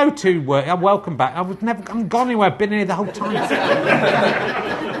O2. The O2 work. Welcome back. I haven't gone anywhere. I've been here the whole time.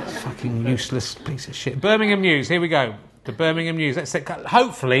 Fucking useless piece of shit. Birmingham News. Here we go. The Birmingham News.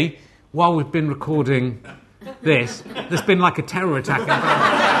 Hopefully, while we've been recording this, there's been like a terror attack.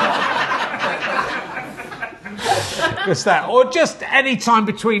 Just that, or just any time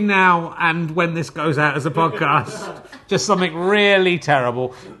between now and when this goes out as a podcast. Just something really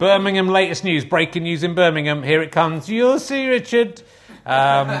terrible. Birmingham latest news, breaking news in Birmingham. Here it comes. You'll see, Richard.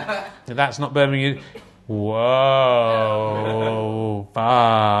 That's not Birmingham. Whoa,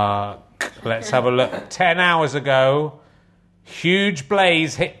 fuck. Let's have a look. 10 hours ago, huge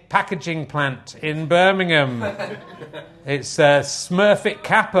blaze hit packaging plant in Birmingham. It's Smurfit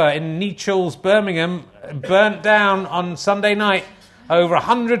Kappa in Nechells, Birmingham, burnt down on Sunday night. Over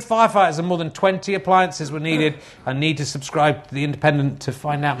 100 firefighters and more than 20 appliances were needed. I need to subscribe to The Independent to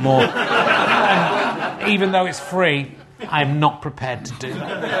find out more. Even though it's free, I'm not prepared to do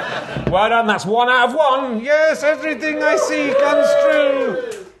that. Well done, that's 1 out of 1. Yes, everything I see comes true.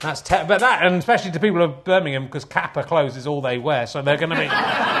 That's but that, and especially to people of Birmingham, because Kappa clothes is all they wear, so they're going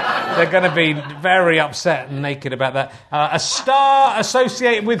to be very upset and naked about that. A star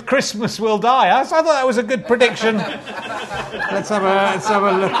associated with Christmas will die. I thought that was a good prediction. Let's have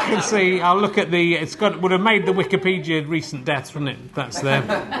a look and see. I'll look at would have made the Wikipedia recent deaths, wouldn't it? That's there.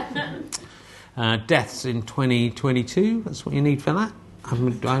 Deaths in 2022. That's what you need for that.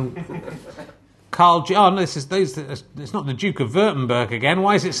 Carl. Oh no, it's not the Duke of Württemberg again.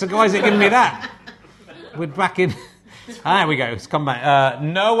 Why is it giving me that? We're back in. There we go. It's come back.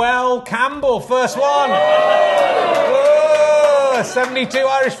 Noel Campbell, first one. Oh, 72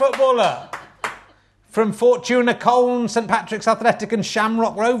 Irish footballer. From Fortuna Colne, St Patrick's Athletic and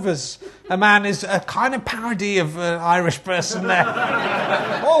Shamrock Rovers. The man is a kind of parody of an Irish person there.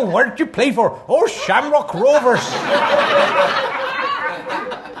 Oh, where did you play for? Oh, Shamrock Rovers.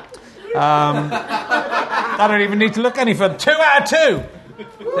 I don't even need to look any further. 2 out of 2.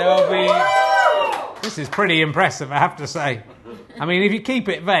 There'll be... This is pretty impressive, I have to say. I mean, if you keep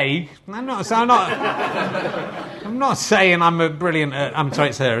it vague, I'm not saying I'm a brilliant... I'm sorry,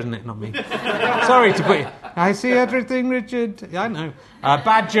 it's her, isn't it? Not me. Sorry to put you... I see everything, Richard. Yeah, I know.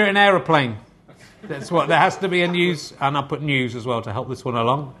 Badger and aeroplane. That's what... There has to be a news, and I'll put news as well to help this one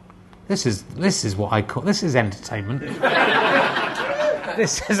along. This is what I call... This is entertainment.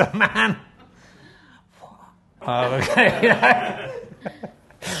 This is a man... Oh, okay.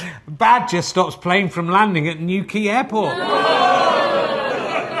 Badger stops plane from landing at Newquay Airport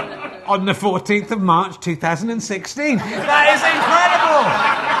on the 14th of March 2016. That is incredible!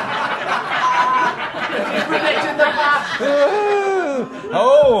 Predicted the past.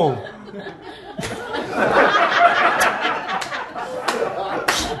 Oh!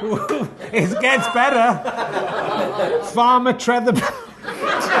 It gets better. Farmer Trevor.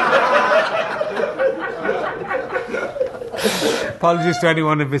 Apologies to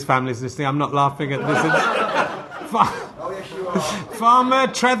anyone of his families listening. I'm not laughing at this. Farmer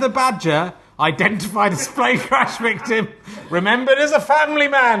Trevor Badger, identified as plane crash victim, remembered as a family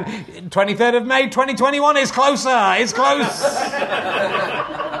man. 23rd of May 2021 is closer. It's close.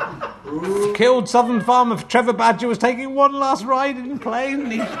 Killed southern farmer Trevor Badger was taking one last ride in plane.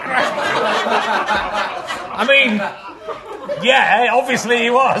 He crashed. I mean, yeah, obviously he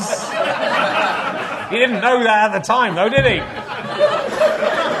was. He didn't know that at the time, though, did he?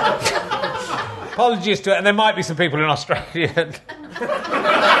 Apologies to it, and there might be some people in Australia.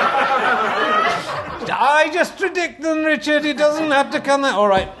 I just predict them, Richard. It doesn't have to come there. All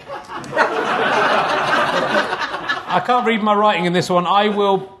right. I can't read my writing in this one. I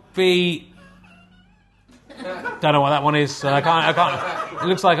will be. Don't know what that one is. I can't. It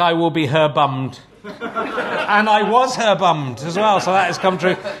looks like I will be her bummed. And I was her bummed as well, so that has come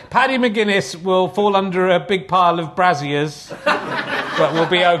true. Paddy McGuinness will fall under a big pile of braziers, but we'll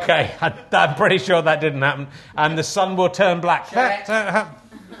be okay. I'm pretty sure that didn't happen. And the sun will turn black. Do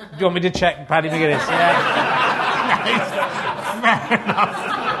you want me to check Paddy McGuinness? Yeah. Fair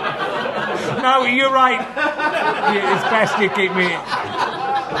enough. No, you're right. It's best you keep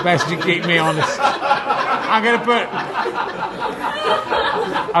me honest. I'm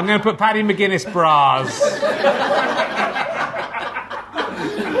going to put Paddy McGuinness bras.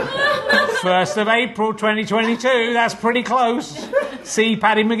 1st of April 2022. That's pretty close. See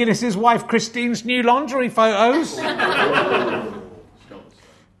Paddy McGuinness's wife Christine's new lingerie photos.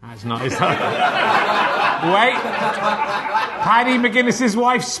 That's not his. Wait. Paddy McGuinness's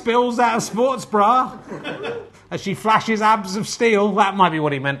wife spills out a sports bra as she flashes abs of steel. That might be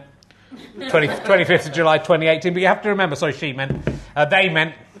what he meant. 25th of July 2018, but you have to remember, sorry, they meant.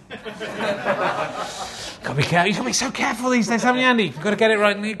 Gotta be careful. You've got to be so careful these days, haven't you, Andy? You've got to get it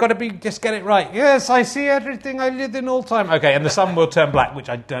right. You've got to just get it right. Yes, I see everything I lived in all time. Okay, and the sun will turn black, which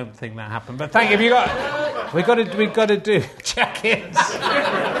I don't think that happened. But thank you. We've got to do check-ins.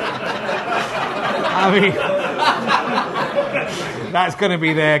 I mean, that's going to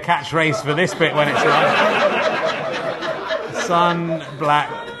be their catchphrase for this bit when it's right. Sun, black.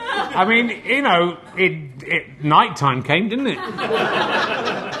 I mean, you know, night time came, didn't it?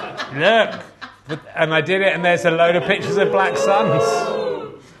 Look. And I did it, and there's a load of pictures of black suns.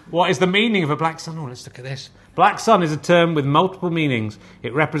 What is the meaning of a black sun? Oh, let's look at this. Black sun is a term with multiple meanings.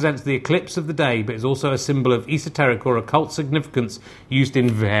 It represents the eclipse of the day, but is also a symbol of esoteric or occult significance used in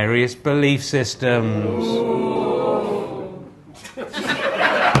various belief systems.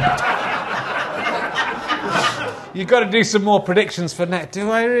 You've got to do some more predictions for next. Do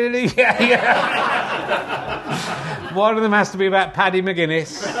I really? Yeah. One of them has to be about Paddy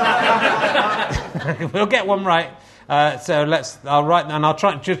McGuinness. We'll get one right. So I'll write, and I'll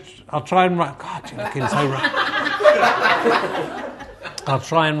try and write. God, you're looking so right. I'll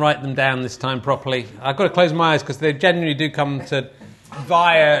try and write them down this time properly. I've got to close my eyes because they genuinely do come to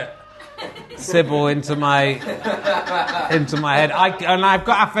via Sybil into my head. I've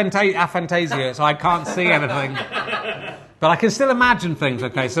got aphantasia, so I can't see anything. But I can still imagine things.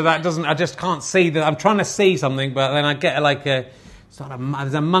 Okay, so that doesn't. I just can't see that. I'm trying to see something, but then I get like a.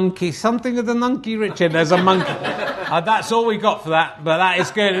 There's a monkey. Something with a monkey, Richard. There's a monkey. That's all we got for that. But that is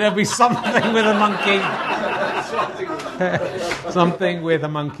good. There'll be something with a monkey. Something with a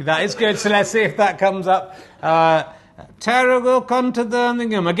monkey. That is good. So let's see if that comes up. Tara will come to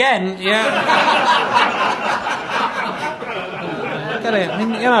Birmingham again. Yeah. Get it? I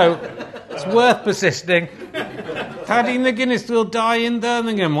mean, you know, it's worth persisting. Paddy McGuinness will die in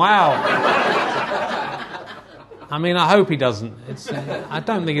Birmingham. Wow. I mean, I hope he doesn't. I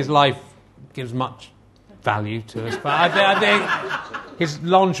don't think his life gives much value to us, but I think his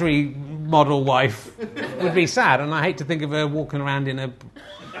lingerie model wife would be sad, and I hate to think of her walking around in her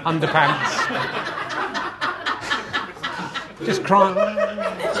underpants. Just crying.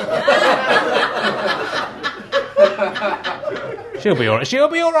 She'll be all right. She'll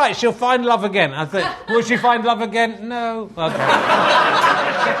be all right. She'll find love again. I think. Will she find love again? No. Okay.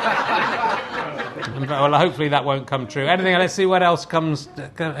 Well, hopefully that won't come true. Anything? Let's see what else comes.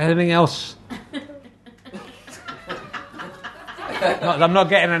 Anything else? I'm not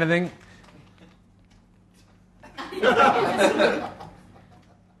getting anything.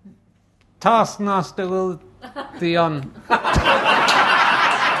 Taskmaster will be on.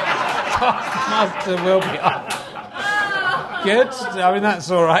 Taskmaster will be on. Good. I mean, that's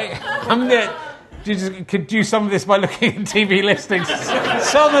all right. I'm gonna. You could do some of this by looking at TV listings.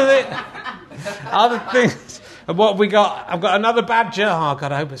 Some of it. Other things. And what have we got? I've got another badger. Oh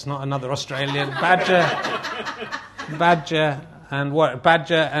God, I hope it's not another Australian badger. And what?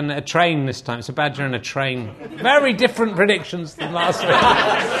 Badger and a train this time. It's a badger and a train. Very different predictions than last week.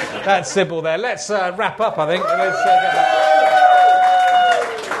 That's Sybil there. Let's wrap up, I think. Let's get back.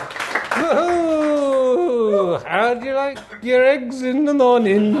 Woohoo! How do you like your eggs in the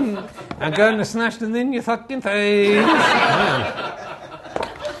morning? I'm going to smash them in your fucking face. Yeah.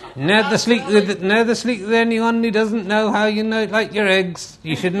 Never sleep with anyone who doesn't know how you know like your eggs.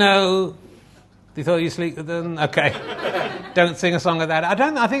 You should know. You thought you sleep with them? Okay. Don't sing a song like that.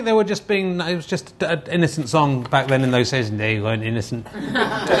 I think they were just being... It was just an innocent song back then in those days. They weren't innocent.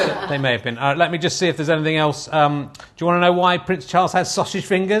 They may have been. Let me just see if there's anything else. Do you want to know why Prince Charles has sausage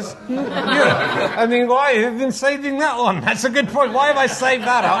fingers? Yeah. I mean, why? I've been saving that one. That's a good point. Why have I saved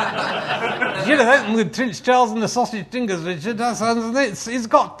that up? You know, that with Prince Charles and the sausage fingers, Richard. He's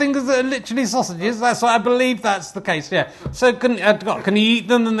got fingers that are literally sausages. That's what I believe that's the case, yeah. So can he eat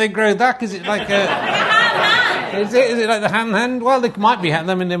them and they grow back? Is it like a... Is it like the hand? Well, they might be.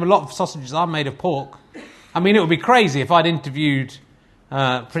 I mean, a lot of sausages are made of pork. I mean, it would be crazy if I'd interviewed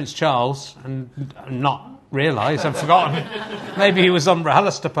Prince Charles and not realised, I've forgotten. Maybe he was on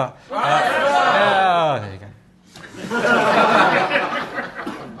RHLSTP. There you go.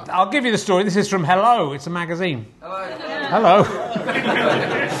 I'll give you the story. This is from Hello. It's a magazine. Hello.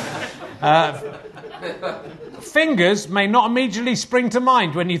 Fingers may not immediately spring to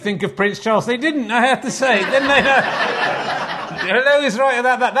mind when you think of Prince Charles. They didn't, I have to say. Didn't they? Hello is right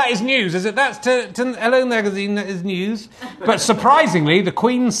about that. That is news, is it? That's to Hello magazine, that is news. But surprisingly, the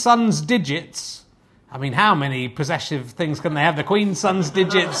Queen's son's digits... I mean, how many possessive things can they have? The Queen's son's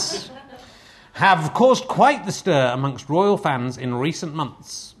digits have caused quite the stir amongst royal fans in recent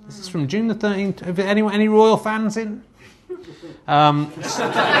months. This is from June the 13th. Have any royal fans in?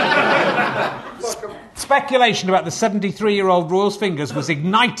 Speculation about the 73-year-old royal's fingers was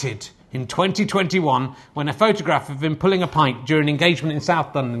ignited in 2021 when a photograph of him pulling a pint during engagement in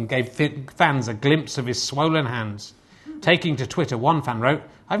South London gave fans a glimpse of his swollen hands. Taking to Twitter, one fan wrote,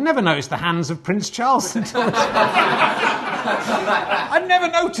 "I've never noticed the hands of Prince Charles until..." I've never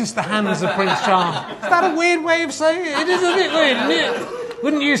noticed the hands of Prince Charles. Is that a weird way of saying it? It is a bit weird, isn't it?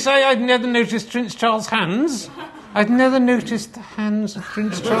 Wouldn't you say I'd never noticed Prince Charles' hands? I'd never noticed the hands of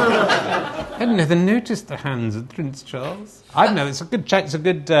Prince Charles. I'd never noticed the hands of Prince Charles. I know, it's a good check. It's a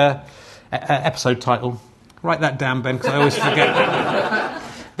good episode title. Write that down, Ben, because I always forget.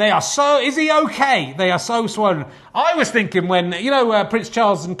 They are so... Is he okay? They are so swollen. I was thinking when, Prince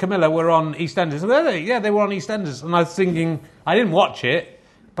Charles and Camilla were on EastEnders. Yeah, they were on EastEnders. And I was thinking... I didn't watch it.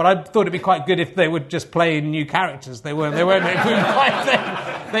 But I thought it'd be quite good if they would just play new characters. They weren't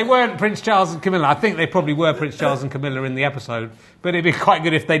Prince Charles and Camilla. I think they probably were Prince Charles and Camilla in the episode. But it'd be quite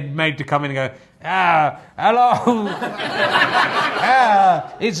good if they'd made to come in and go, hello.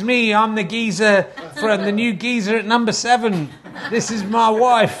 It's me. I'm the geezer from the new geezer at number 7. This is my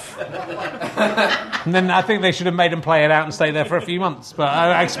wife. And then I think they should have made them play it out and stay there for a few months. But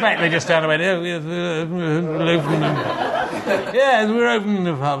I expect they just turned away. Yeah, we're opening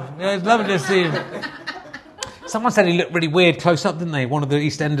the pub. Yeah, it's lovely to see him. Someone said he looked really weird close up, didn't they? One of the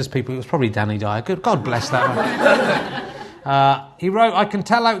EastEnders people. It was probably Danny Dyer. God bless that one. He wrote, "I can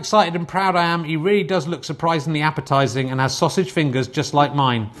tell how excited and proud I am. He really does look surprisingly appetising and has sausage fingers just like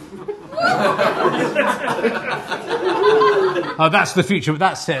mine." Oh, that's the future.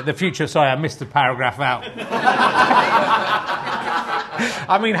 That's it. The future. Sorry, I missed the paragraph out.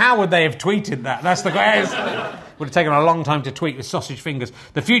 I mean, how would they have tweeted that? That's the question. Would have taken a long time to tweet with sausage fingers.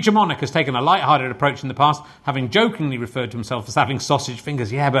 The future monarch has taken a light-hearted approach in the past, having jokingly referred to himself as having sausage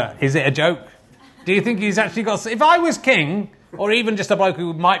fingers. Yeah, but is it a joke? Do you think he's actually got... If I was king, or even just a bloke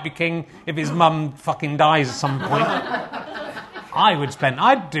who might be king if his mum fucking dies at some point,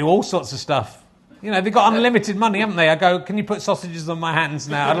 I'd do all sorts of stuff. They've got unlimited money, haven't they? I go, can you put sausages on my hands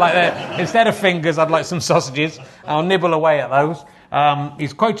now? I'd like that. Instead of fingers, I'd like some sausages. I'll nibble away at those.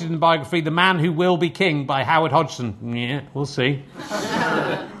 He's quoted in the biography, "The Man Who Will Be King" by Howard Hodgson. Yeah, we'll see.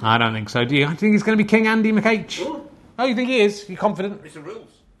 I don't think so, do you? I think he's going to be King Andy McH. Oh, you think he is? You're confident? It's the rules.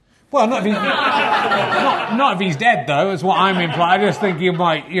 Well, not if he's dead, though, is what I'm implying. I just think he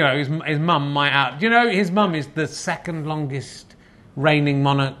might, his mum might out. His mum is the second longest reigning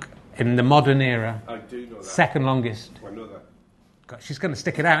monarch in the modern era. I do know that. Second longest. I know that. God, she's going to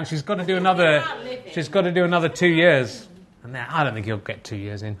stick it out, and she's got to do another. She's got to do another 2 years. And now, I don't think he'll get 2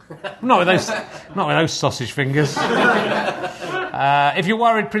 years in. Not with those sausage fingers. If you're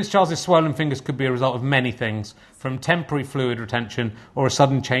worried, Prince Charles's swollen fingers could be a result of many things, from temporary fluid retention or a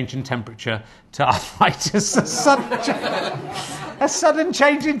sudden change in temperature to arthritis. A sudden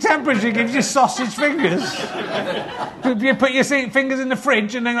change in temperature gives you sausage fingers. You put your fingers in the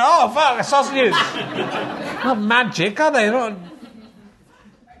fridge and then, oh, fuck, sausages. Not magic, are they? They're not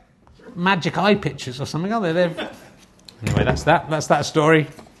magic eye pictures or something, are they? Anyway, that's that. That's that story.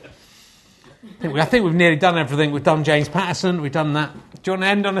 I think we've nearly done everything. We've done James Patterson. We've done that. Do you want to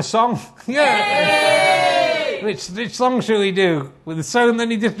end on a song? Yeah. Which song shall we do? With so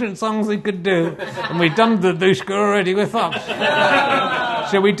many different songs we could do, and we've done the Dushka already with Fox.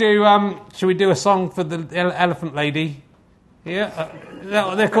 Shall we do a song for the elephant lady? Yeah, is that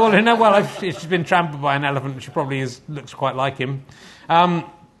what they're calling her? Well, if she's been trampled by an elephant, she probably looks quite like him. I'm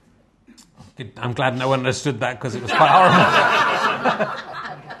glad no one understood that because it was quite horrible.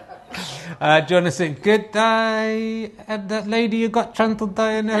 Do you want to sing Good Day, that lady you got trampled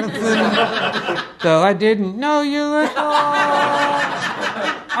by an elephant? Though I didn't know you at all,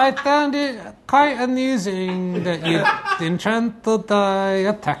 I found it quite amusing that you'd been trampled by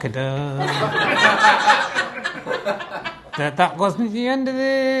a tacitus. That wasn't the end of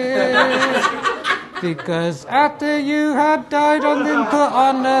it, because after you had died and then put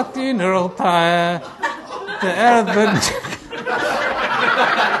on a funeral pyre, the elephant...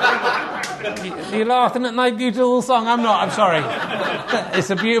 You're laughing at my beautiful song? I'm not, I'm sorry. It's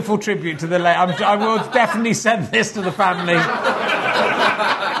a beautiful tribute to the late... I will definitely send this to the family.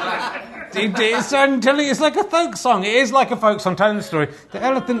 It's like a folk song. It is like a folk song, telling the story. The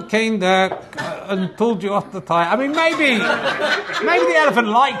elephant came there and pulled you off the tire. I mean, maybe the elephant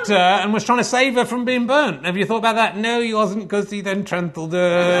liked her and was trying to save her from being burnt. Have you thought about that? No, he wasn't, because he then trampled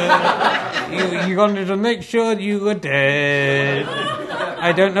her. You wanted to make sure you were dead.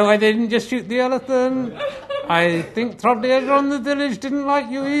 I don't know why they didn't just shoot the elephant. I think Throttley on the village didn't like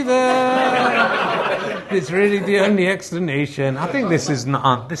you either. It's really the only explanation. I think this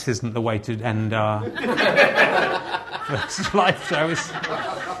isn't the way to end our first live show.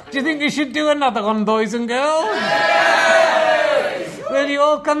 Do you think we should do another one, boys and girls? Will you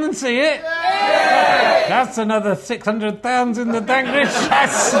all come and see it? That's another 600 pounds in the bank, Rich.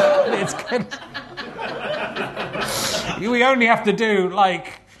 It's good. We only have to do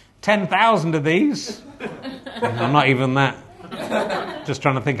like 10,000 of these. No, not even that. Just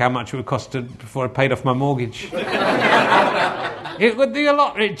trying to think how much it would cost before I paid off my mortgage. It would be a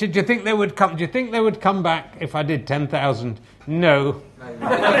lot, Richard. Do you think they would come? Do you think they would come back if I did 10,000? No.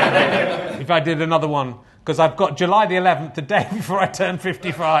 If I did another one, because I've got July the 11th, the day before I turn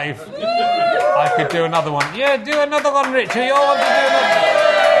 55. I could do another one. Yeah, do another one, Richard. You all want to do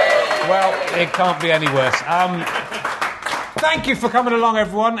another? Well, it can't be any worse. Thank you for coming along,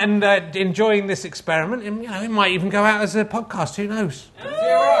 everyone, and enjoying this experiment. And, it might even go out as a podcast. Who knows? Who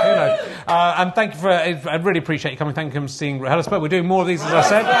knows? And thank you for... I really appreciate you coming. Thank you for seeing Hellersburg. We're doing more of these, as I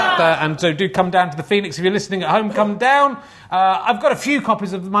said. And so do come down to the Phoenix. If you're listening at home, come down. I've got a few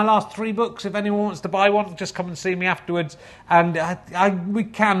copies of my last 3 books. If anyone wants to buy one, just come and see me afterwards. And we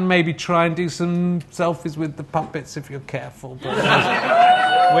can maybe try and do some selfies with the puppets if you're careful. But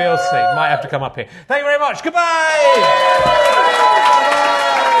we'll see. Might have to come up here. Thank you very much. Goodbye!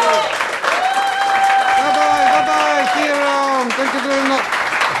 Bye-bye. See you around. Thank you very much.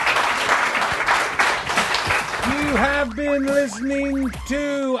 You have been listening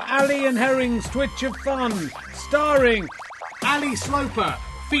to Ali and Herring's Twitch of Fun, starring Ali Sloper,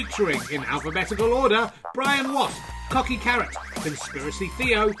 featuring, in alphabetical order, Brian Wasp, Cocky Carrot, Conspiracy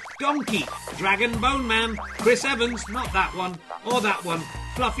Theo, Donkey, Dragon Bone Man, Chris Evans, not that one, or that one,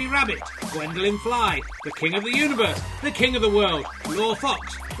 Fluffy Rabbit, Gwendolyn Fly, the King of the Universe, the King of the World, Law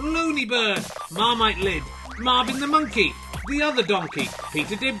Fox, Looney Bird, Marmite Lid, Marvin the Monkey, the Other Donkey,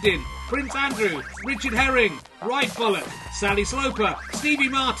 Peter Dibdin, Prince Andrew, Richard Herring, Right Bollock, Sally Sloper, Stevie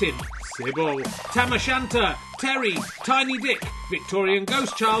Martin, Sybil, Tamashanta, Terry, Tiny Dick, Victorian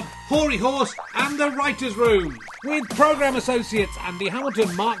Ghost Child, Hoary Horse, and The Writer's Room. With programme associates Andy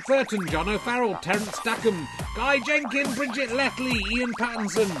Hamilton, Mark Thurton, John O'Farrell, Terence Stackham, Guy Jenkin, Bridget Lethley, Ian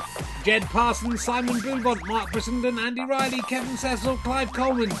Pattinson, Jed Parsons, Simon Boulevant, Mark Brissenden, Andy Riley, Kevin Cecil, Clive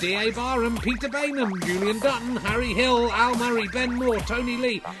Coleman, D.A. Barham, Peter Bainham, Julian Dutton, Harry Hill, Al Murray, Ben Moore, Tony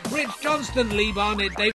Lee, Rich Johnston, Lee Barnett, David